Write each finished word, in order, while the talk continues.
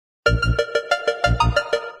So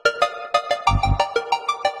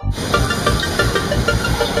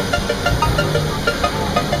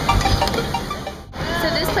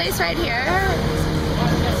this place right here,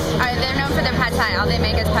 they're known for their pad thai. All they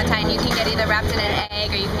make is pad thai, and you can get either wrapped in an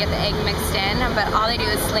egg or you can get the egg mixed in, but all they do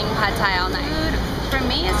is sling pad thai all night. Food, for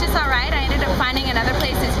me, it's just alright. I ended up finding another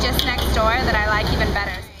place that's just next door that I like even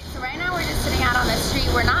better. So right now we're just sitting out on the street.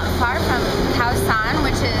 We're not far from Khao San,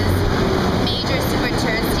 which is a major super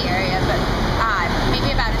touristy area, but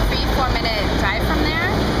maybe about a 3-4 minute drive from there.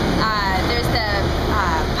 There's the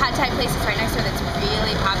pad thai place right next door that's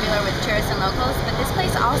really popular with tourists and locals, but this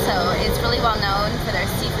place also is really well known for their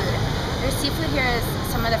seafood. Their seafood here is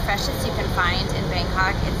some of the freshest you can find in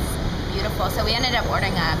Bangkok. It's beautiful. So we ended up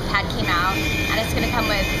ordering a pad khee mao, and it's going to come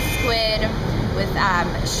with squid, with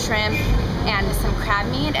shrimp, and some crab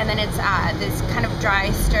meat, and then it's this kind of dry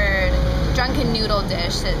stirred drunken noodle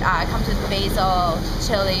dish that comes with basil,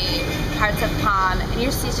 chili, hearts of palm, and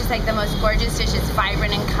you'll see it's just like the most gorgeous dish. It's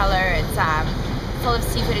vibrant in color, it's full of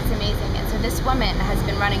seafood, it's amazing. And so this woman has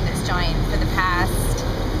been running this joint for the past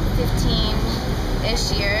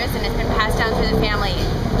 15-ish years, and it's been passed down through the family.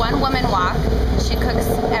 One woman walk, she cooks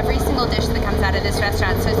every single dish that comes out of this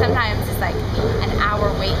restaurant, so sometimes it's like an hour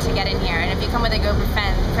wait to get in here, and if you come with a group of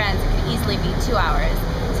friends, it could easily be 2 hours.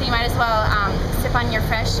 So you might as well sip on your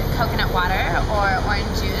fresh coconut water or orange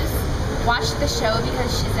juice. Watch the show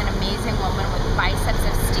because she's an amazing woman with biceps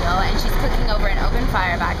of steel, and she's cooking over an open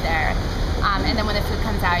fire back there. And then when the food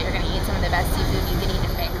comes out, you're going to eat some of the best seafood you can eat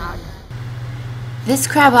in Bangkok. This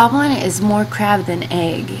crab omelet is more crab than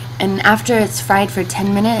egg, and after it's fried for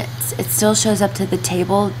 10 minutes, it still shows up to the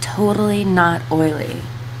table totally not oily.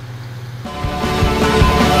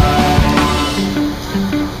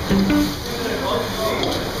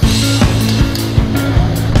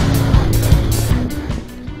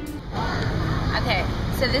 Okay,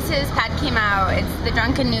 so this is pad khee mao. It's the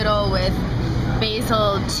drunken noodle with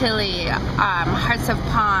basil, chili, hearts of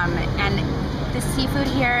palm, and the seafood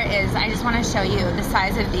here is, I just want to show you the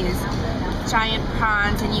size of these giant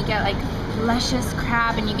prawns, and you get like luscious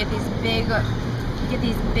crab, and you get these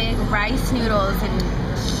big rice noodles and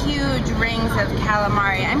huge rings of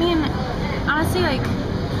calamari. I mean, honestly, like,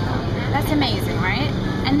 that's amazing, right?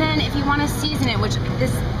 And then if you want to season it, which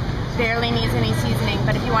this barely needs any seasoning,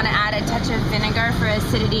 but if you want to add a touch of vinegar for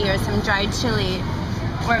acidity or some dried chili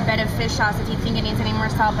or a bit of fish sauce if you think it needs any more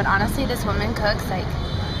salt, but honestly, this woman cooks like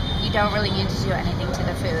you don't really need to do anything to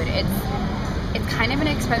the food. It's kind of an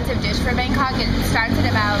expensive dish for Bangkok. It starts at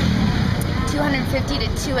about 250 to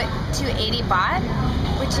 280 baht,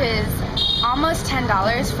 which is almost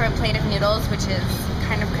 $10 for a plate of noodles, which is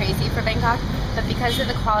kind of crazy for Bangkok. But because of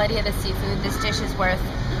the quality of the seafood, this dish is worth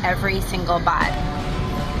every single baht.